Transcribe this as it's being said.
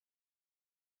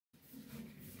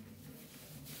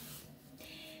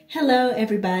Hello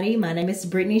everybody, my name is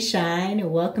Brittany Shine and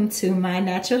welcome to my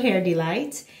Natural Hair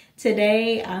Delight.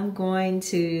 Today I'm going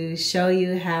to show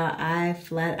you how I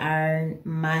flat iron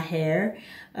my hair.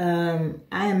 I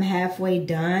am halfway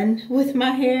done with my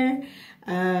hair.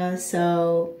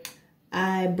 So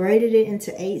I braided it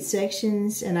into 8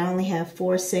 sections and I only have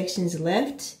 4 sections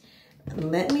left.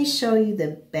 Let me show you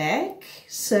the back.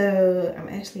 So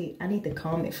I need to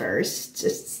comb it first,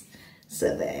 just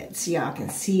so that y'all can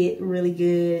see it really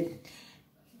good.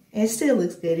 It still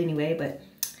looks good anyway, but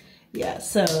yeah,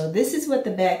 so this is what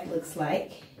the back looks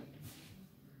like.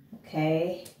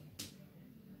 Okay.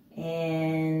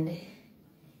 And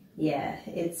yeah,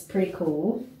 it's pretty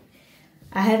cool.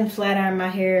 I haven't flat ironed my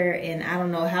hair in I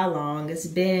don't know how long. It's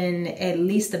been at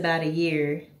least about a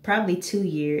year, probably 2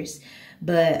 years.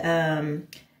 But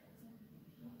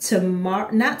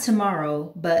not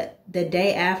tomorrow, but the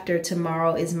day after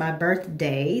tomorrow is my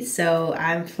birthday. So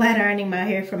I'm flat ironing my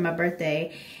hair for my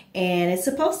birthday. And it's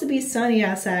supposed to be sunny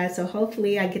outside, so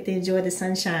hopefully I get to enjoy the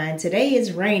sunshine. Today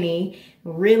is rainy,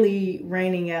 really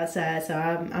raining outside. So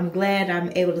I'm glad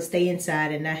I'm able to stay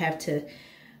inside and not have to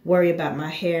worry about my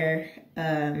hair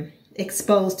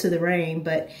exposed to the rain.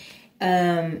 But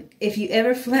if you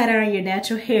ever flat iron your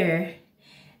natural hair,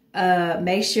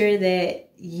 make sure that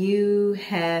you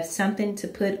have something to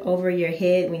put over your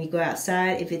head when you go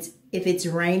outside if it's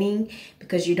raining,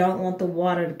 because you don't want the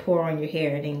water to pour on your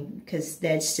hair, because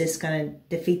that's just gonna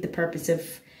defeat the purpose of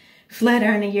flat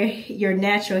ironing your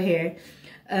natural hair,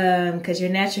 because your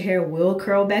natural hair will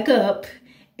curl back up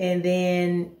and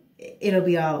then it'll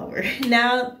be all over.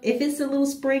 Now, if it's a little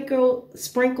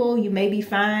sprinkle, you may be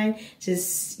fine.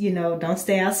 Just, you know, don't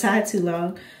stay outside too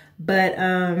long. But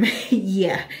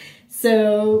yeah,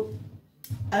 so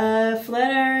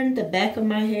flat ironed the back of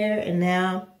my hair, and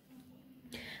now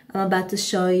I'm about to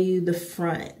show you the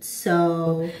front.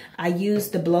 So I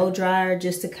used the blow dryer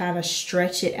just to kind of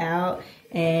stretch it out,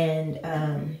 and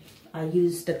I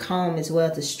used the comb as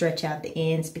well to stretch out the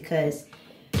ends, because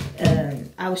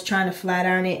I was trying to flat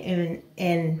iron it,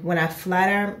 and when I flat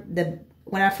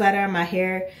iron my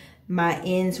hair, my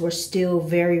ends were still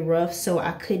very rough, so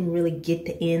I couldn't really get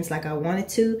the ends like I wanted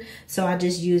to. So I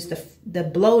just used the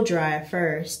blow dryer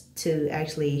first to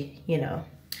actually, you know,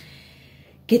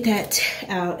 get that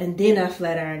out, and then I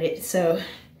flat ironed it. So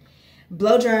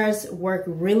blow dryers work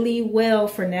really well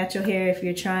for natural hair if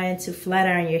you're trying to flat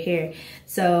iron your hair.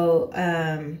 So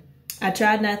I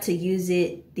tried not to use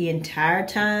it the entire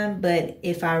time, but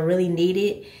if I really need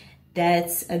it,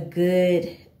 that's a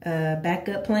good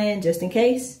backup plan just in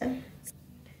case.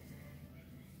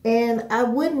 And I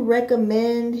wouldn't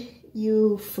recommend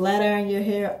you flat iron your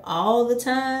hair all the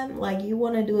time. Like, you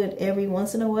want to do it every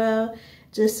once in a while,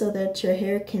 just so that your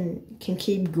hair can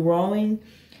keep growing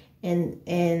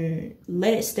and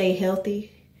let it stay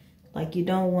healthy. Like, you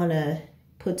don't want to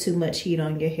put too much heat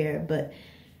on your hair, but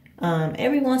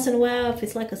every once in a while, if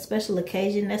it's like a special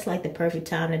occasion, that's like the perfect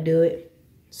time to do it.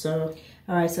 So,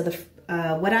 all right, so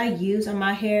what I use on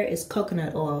my hair is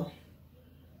coconut oil.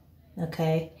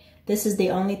 Okay, this is the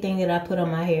only thing that I put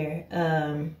on my hair.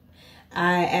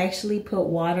 I actually put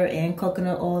water and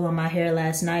coconut oil on my hair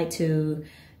last night to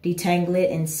detangle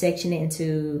it and section it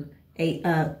into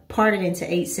part it into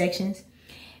 8 sections.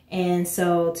 And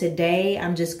so today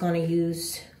I'm just going to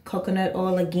use coconut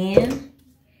oil again,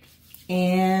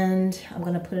 and I'm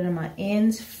going to put it on my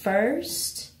ends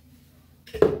first.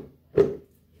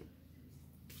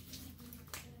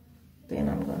 Then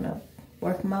I'm going to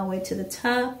work my way to the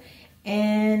top.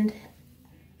 And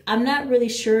I'm not really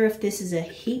sure if this is a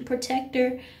heat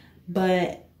protector,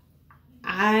 but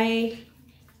I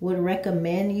would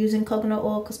recommend using coconut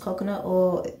oil, because coconut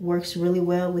oil works really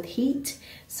well with heat.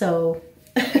 So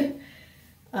is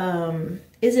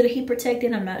it a heat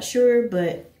protectant? I'm not sure,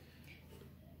 but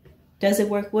does it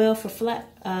work well for flat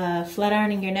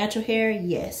ironing your natural hair?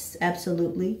 Yes,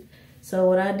 absolutely. So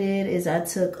what I did is I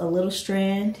took a little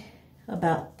strand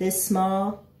about this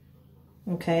small,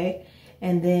 okay,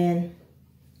 and then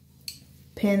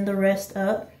pin the rest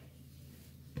up.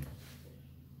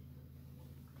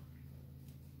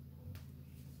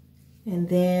 And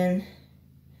then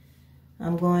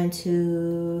I'm going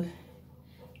to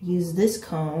use this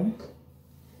comb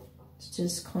to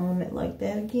just comb it like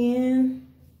that again.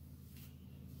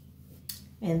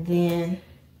 And then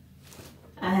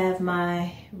I have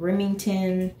my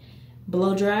Remington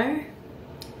blow dryer.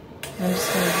 I'm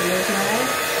just going to blow dry it.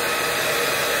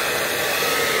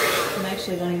 I'm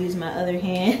actually going to use my other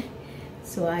hand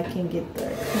so I can get the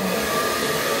comb.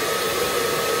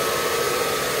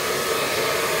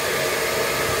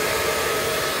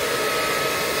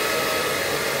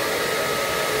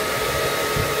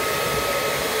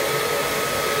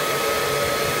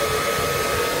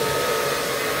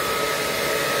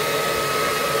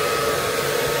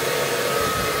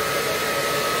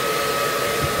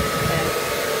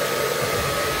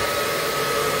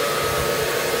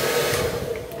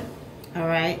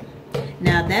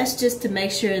 that's just to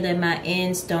make sure that my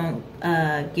ends don't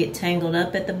get tangled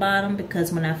up at the bottom,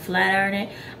 because when I flat iron it,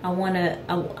 I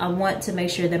want to make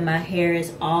sure that my hair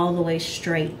is all the way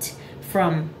straight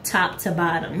from top to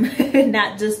bottom.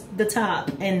 Not just the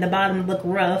top and the bottom look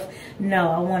rough. No,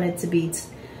 I want it to be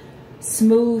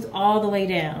smooth all the way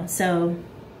down. So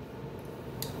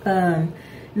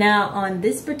now on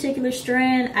this particular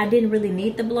strand, I didn't really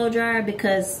need the blow dryer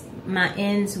because my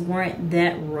ends weren't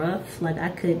that rough. Like I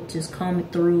could just comb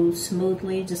it through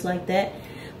smoothly just like that.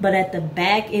 But at the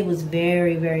back it was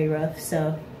very, very rough,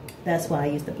 so that's why I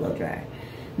used the blow dryer.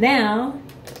 Now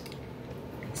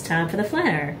it's time for the flat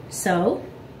iron. So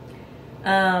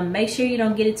make sure you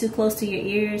don't get it too close to your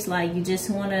ears. Like you just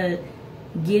want to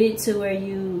get it to where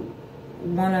you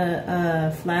want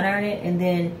to flat iron it, and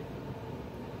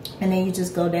then you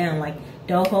just go down. Like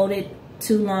don't hold it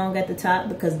too long at the top,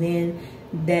 because then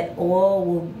that oil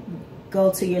will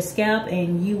go to your scalp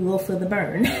and you will feel the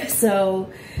burn. So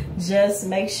just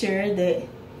make sure that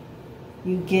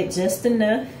you get just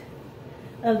enough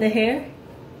of the hair.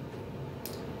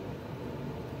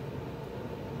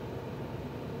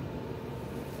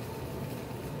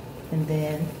 And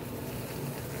then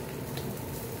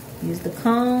use the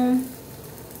comb.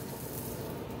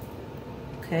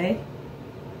 Okay.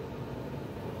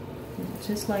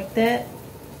 Just like that.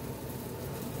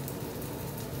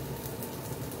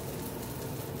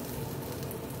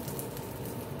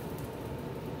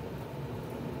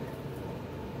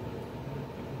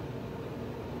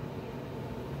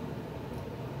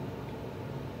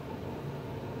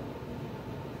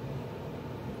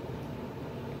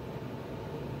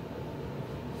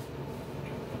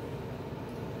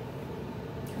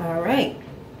 All right,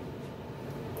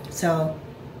 so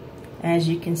as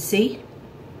you can see,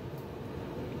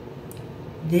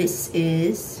 this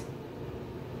is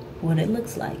what it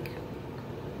looks like.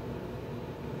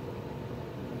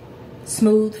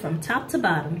 Smooth from top to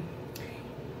bottom,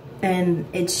 and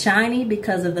it's shiny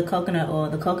because of the coconut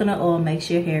oil. The coconut oil makes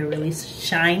your hair really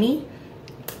shiny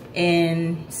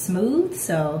and smooth,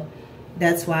 so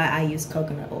that's why I use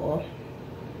coconut oil.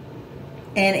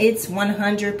 And it's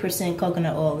 100%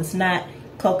 coconut oil. It's not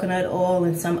coconut oil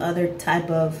and some other type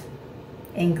of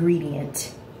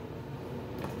ingredient.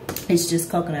 It's just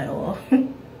coconut oil.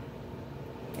 And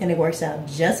it works out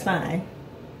just fine.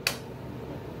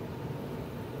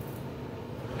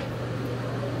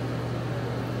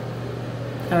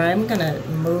 All right, I'm gonna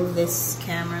move this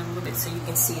camera a little bit so you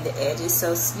can see the edges.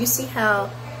 So you see how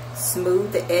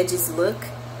smooth the edges look?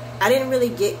 I didn't really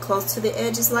get close to the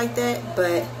edges like that,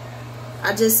 but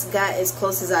I just got as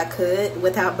close as I could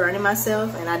without burning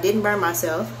myself, and I didn't burn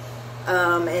myself.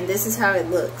 And this is how it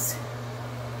looks.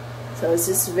 So it's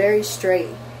just very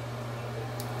straight,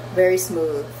 very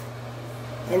smooth.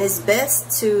 And it's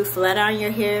best to flat iron your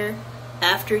hair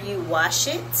after you wash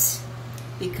it,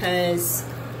 because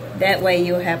that way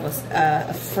you'll have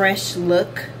a fresh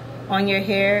look on your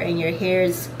hair, and your hair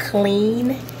is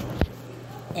clean.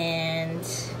 And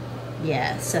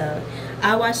yeah, so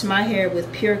I wash my hair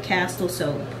with Pure Castle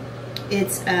soap.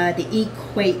 It's the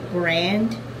Equate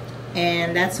brand,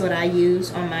 and that's what I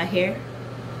use on my hair.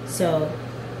 So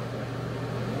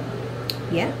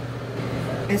yeah,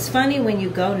 it's funny when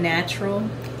you go natural,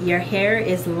 your hair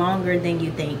is longer than you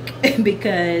think.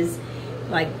 Because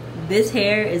like this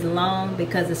hair is long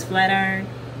because it's flat iron,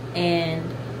 and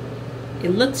it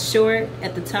looks short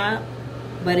at the top,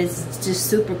 but it's just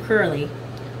super curly.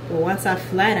 But once I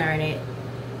flat iron it,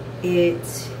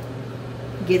 it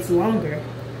gets longer.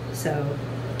 So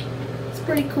it's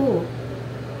pretty cool.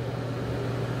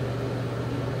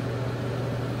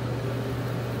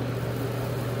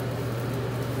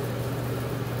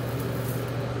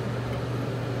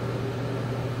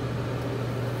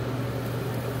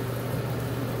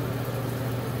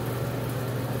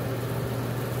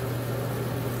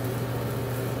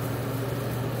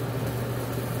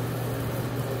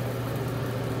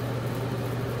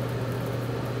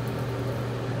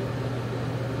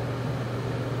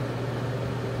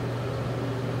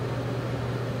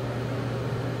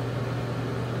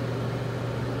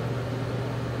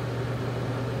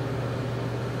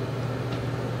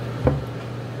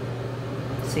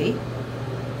 See?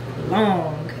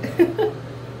 Long. Make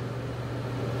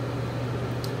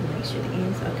sure the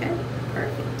end's okay.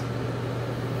 Perfect.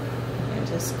 And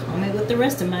just comb it with the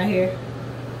rest of my hair.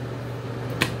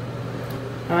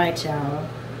 Alright, y'all.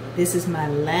 This is my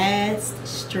last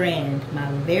strand.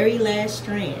 My very last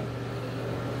strand.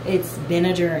 It's been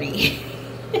a journey.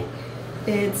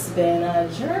 It's been a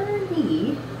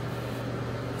journey.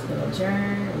 It's been a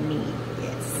journey.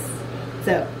 Yes.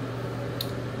 So,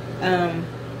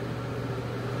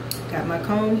 got my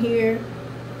comb here,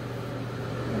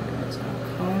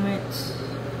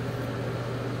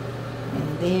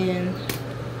 then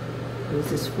here's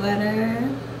the sweater.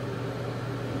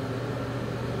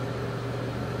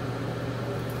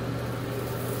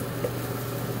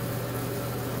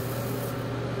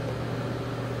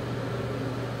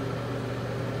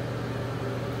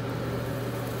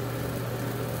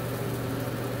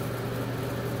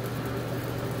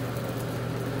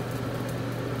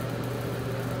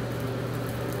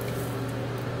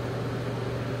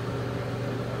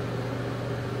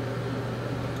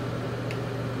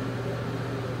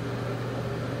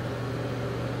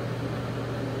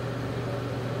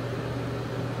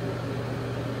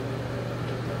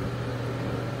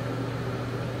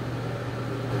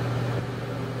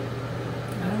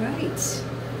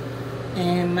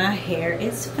 And my hair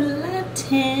is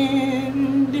flattened.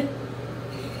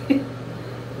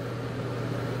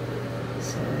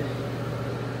 So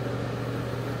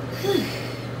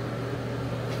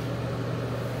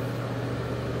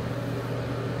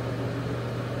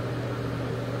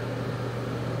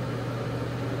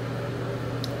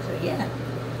yeah,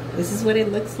 this is what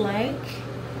it looks like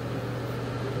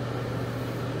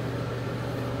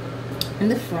in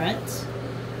the front.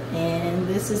 And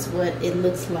this is what it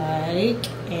looks like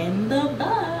in the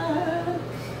back.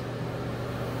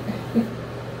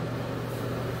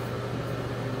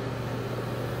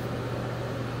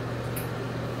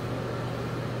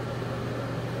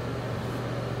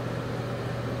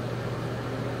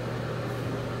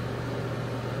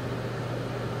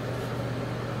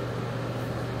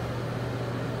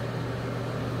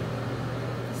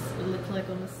 This is what it looks like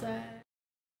on the side.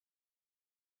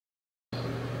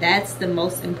 That's the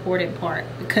most important part,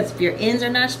 because if your ends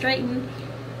are not straightened,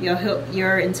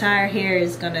 your entire hair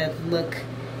is gonna look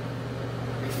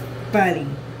funny.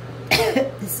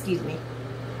 Excuse me.